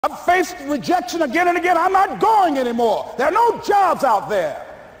I've faced rejection again and again. I'm not going anymore. There are no jobs out there.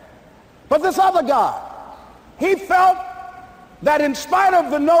 But this other guy, he felt that in spite of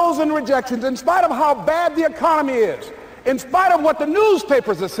the no's and rejections, in spite of how bad the economy is, in spite of what the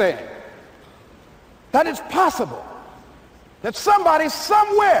newspapers are saying, that it's possible that somebody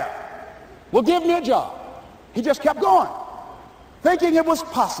somewhere will give me a job. He just kept going, thinking it was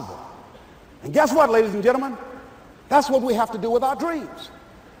possible. And guess what, ladies and gentlemen? That's what we have to do with our dreams.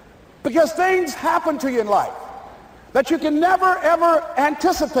 Because things happen to you in life that you can never, ever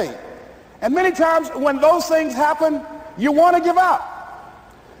anticipate. And many times when those things happen, you want to give up.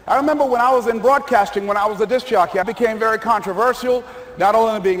 I remember when I was in broadcasting, when I was a disc jockey, I became very controversial, not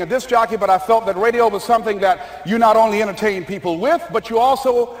only being a disc jockey, but I felt that radio was something that you not only entertain people with, but you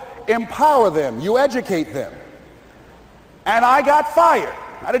also empower them, you educate them. And I got fired.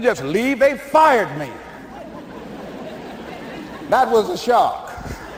 I didn't just leave, they fired me. That was a shock.